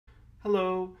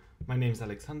Hello, my name is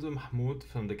Alexandru Mahmoud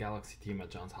from the Galaxy team at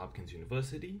Johns Hopkins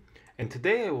University, and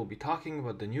today I will be talking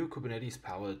about the new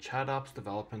Kubernetes-powered ChatOps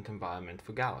development environment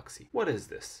for Galaxy. What is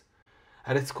this?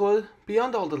 At its core,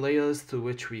 beyond all the layers through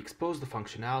which we expose the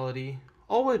functionality,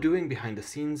 all we're doing behind the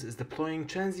scenes is deploying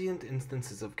transient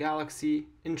instances of Galaxy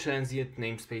in transient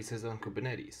namespaces on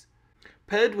Kubernetes.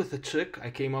 Paired with a trick I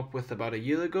came up with about a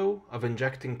year ago of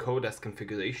injecting code as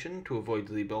configuration to avoid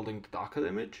rebuilding the Docker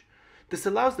image, this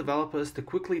allows developers to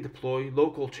quickly deploy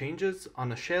local changes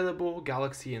on a shareable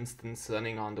Galaxy instance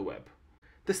running on the web.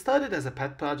 This started as a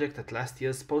pet project at last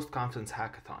year's post-conference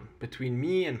hackathon between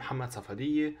me and Mohammed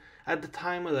Safadiyeh, at the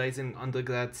time a rising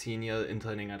undergrad senior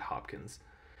interning at Hopkins.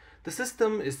 The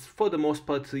system is for the most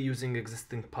part reusing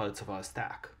existing parts of our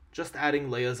stack, just adding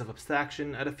layers of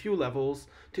abstraction at a few levels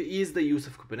to ease the use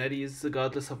of Kubernetes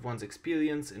regardless of one's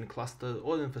experience in cluster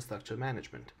or infrastructure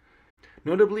management.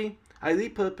 Notably, I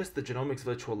repurposed the Genomics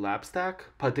Virtual Lab stack,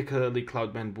 particularly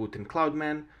Cloudman Boot and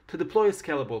Cloudman, to deploy a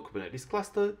scalable Kubernetes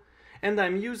cluster, and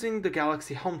I'm using the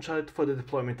Galaxy Helm chart for the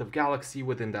deployment of Galaxy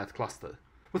within that cluster.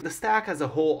 With the stack as a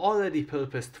whole already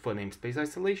purposed for namespace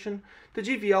isolation, the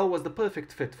GVL was the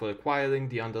perfect fit for acquiring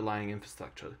the underlying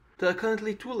infrastructure. There are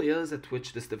currently two layers at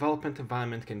which this development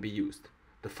environment can be used.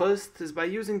 The first is by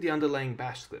using the underlying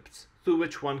bash scripts, through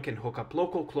which one can hook up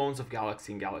local clones of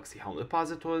Galaxy and Galaxy Helm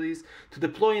repositories to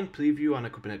deploy and preview on a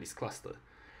Kubernetes cluster.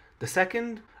 The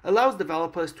second allows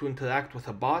developers to interact with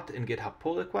a bot in GitHub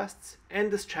pull requests,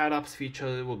 and this ChatOps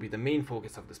feature will be the main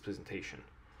focus of this presentation.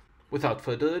 Without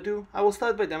further ado, I will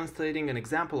start by demonstrating an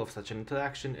example of such an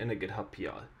interaction in a GitHub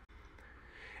PR.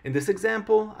 In this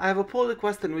example, I have a pull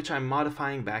request in which I am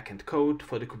modifying backend code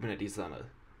for the Kubernetes runner.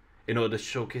 In order to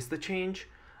showcase the change,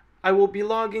 I will be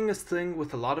logging a string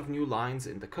with a lot of new lines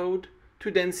in the code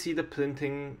to then see the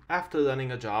printing after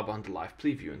running a job on the live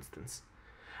preview instance.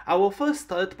 I will first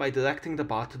start by directing the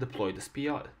bot to deploy this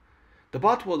PR. The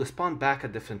bot will respond back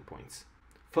at different points.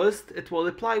 First, it will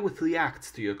reply with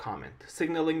reacts to your comment,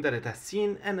 signaling that it has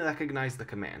seen and recognized the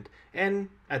command, and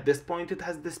at this point it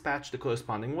has dispatched the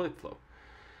corresponding workflow.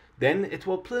 Then it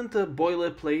will print a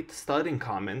boilerplate starting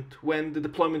comment when the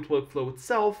deployment workflow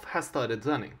itself has started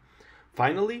running.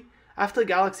 Finally, after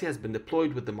Galaxy has been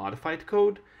deployed with the modified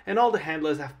code and all the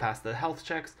handlers have passed their health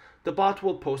checks, the bot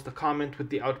will post a comment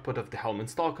with the output of the Helm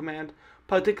install command,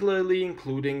 particularly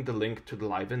including the link to the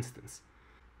live instance.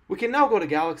 We can now go to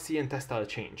Galaxy and test our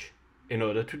change. In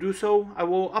order to do so, I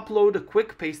will upload a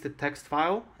quick pasted text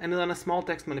file and run a small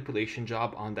text manipulation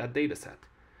job on that dataset.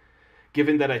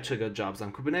 Given that I triggered jobs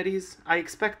on Kubernetes, I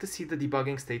expect to see the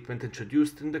debugging statement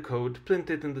introduced in the code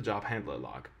printed in the job handler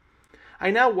log.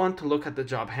 I now want to look at the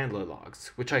job handler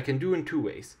logs, which I can do in two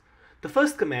ways. The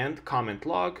first command, comment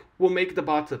log, will make the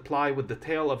bot reply with the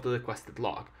tail of the requested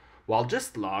log, while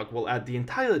gist log will add the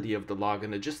entirety of the log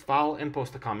in a gist file and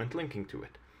post a comment linking to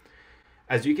it.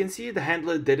 As you can see, the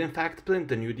handler did in fact print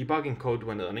the new debugging code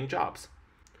when running jobs.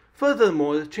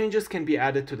 Furthermore, changes can be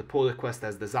added to the pull request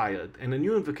as desired, and a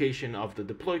new invocation of the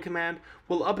deploy command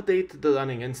will update the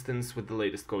running instance with the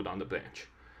latest code on the branch.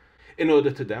 In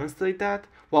order to demonstrate that,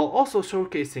 while also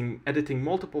showcasing editing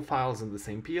multiple files in the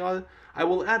same PR, I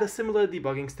will add a similar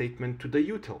debugging statement to the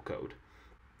util code.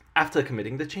 After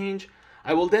committing the change,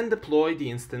 I will then deploy the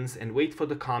instance and wait for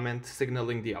the comment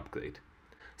signaling the upgrade.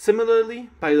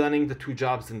 Similarly, by running the two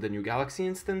jobs in the new Galaxy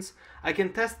instance, I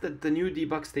can test that the new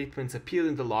debug statements appear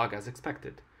in the log as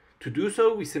expected. To do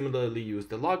so, we similarly use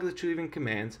the log retrieving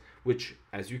commands, which,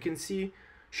 as you can see,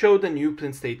 show the new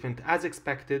print statement as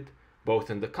expected,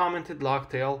 both in the commented log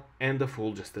tail and the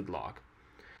full gisted log.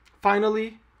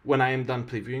 Finally, when I am done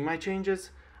previewing my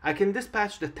changes, I can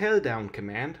dispatch the teardown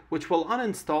command, which will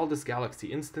uninstall this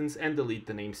Galaxy instance and delete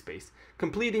the namespace,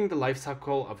 completing the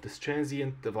lifecycle of this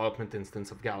transient development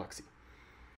instance of Galaxy.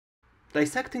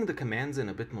 Dissecting the commands in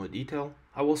a bit more detail,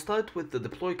 I will start with the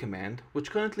deploy command,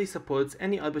 which currently supports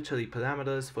any arbitrary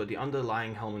parameters for the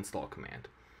underlying Helm install command.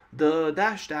 The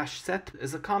 --set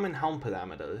is a common Helm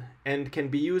parameter, and can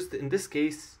be used in this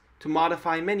case to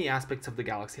modify many aspects of the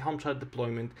Galaxy Helm chart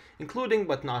deployment, including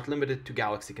but not limited to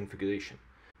Galaxy configuration.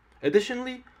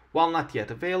 Additionally, while not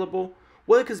yet available,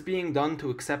 work is being done to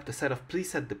accept a set of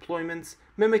preset deployments,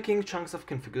 mimicking chunks of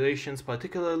configurations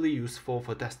particularly useful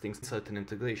for testing certain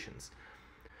integrations.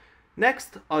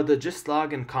 Next are the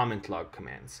gistlog and comment log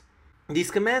commands. These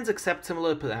commands accept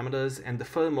similar parameters and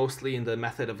differ mostly in the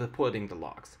method of reporting the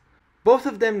logs. Both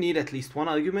of them need at least one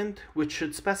argument, which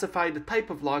should specify the type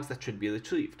of logs that should be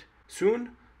retrieved.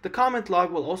 Soon, the comment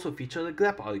log will also feature a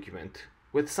grep argument,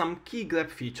 with some key grep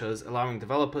features allowing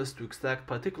developers to extract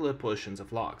particular portions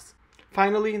of logs.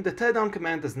 Finally, the teardown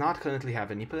command does not currently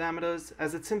have any parameters,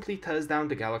 as it simply tears down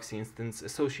the Galaxy instance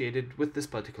associated with this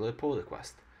particular pull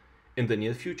request. In the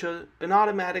near future, an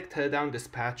automatic teardown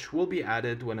dispatch will be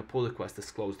added when a pull request is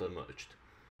closed or merged.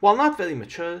 While not very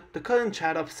mature, the current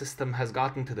ChatOps system has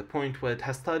gotten to the point where it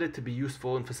has started to be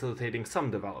useful in facilitating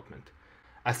some development.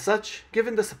 As such,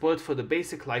 given the support for the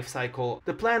basic lifecycle,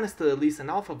 the plan is to release an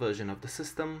alpha version of the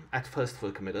system, at first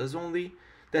for committers only,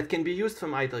 that can be used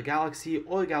from either Galaxy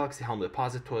or Galaxy Helm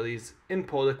repositories in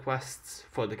pull requests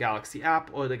for the Galaxy app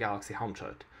or the Galaxy Helm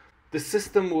chart. The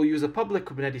system will use a public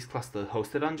Kubernetes cluster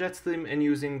hosted on Jetstream and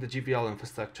using the GVL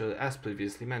infrastructure as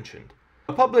previously mentioned.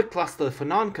 A public cluster for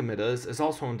non-committers is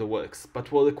also in the works,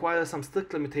 but will require some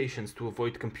strict limitations to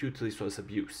avoid compute resource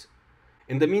abuse.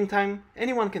 In the meantime,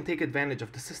 anyone can take advantage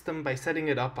of the system by setting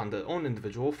it up on their own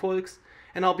individual forks,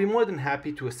 and I'll be more than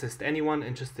happy to assist anyone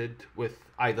interested with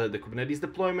either the Kubernetes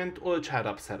deployment or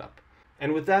ChatOps setup.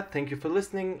 And with that, thank you for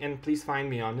listening, and please find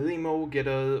me on Remo,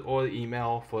 Gitter, or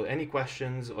email for any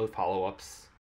questions or follow-ups.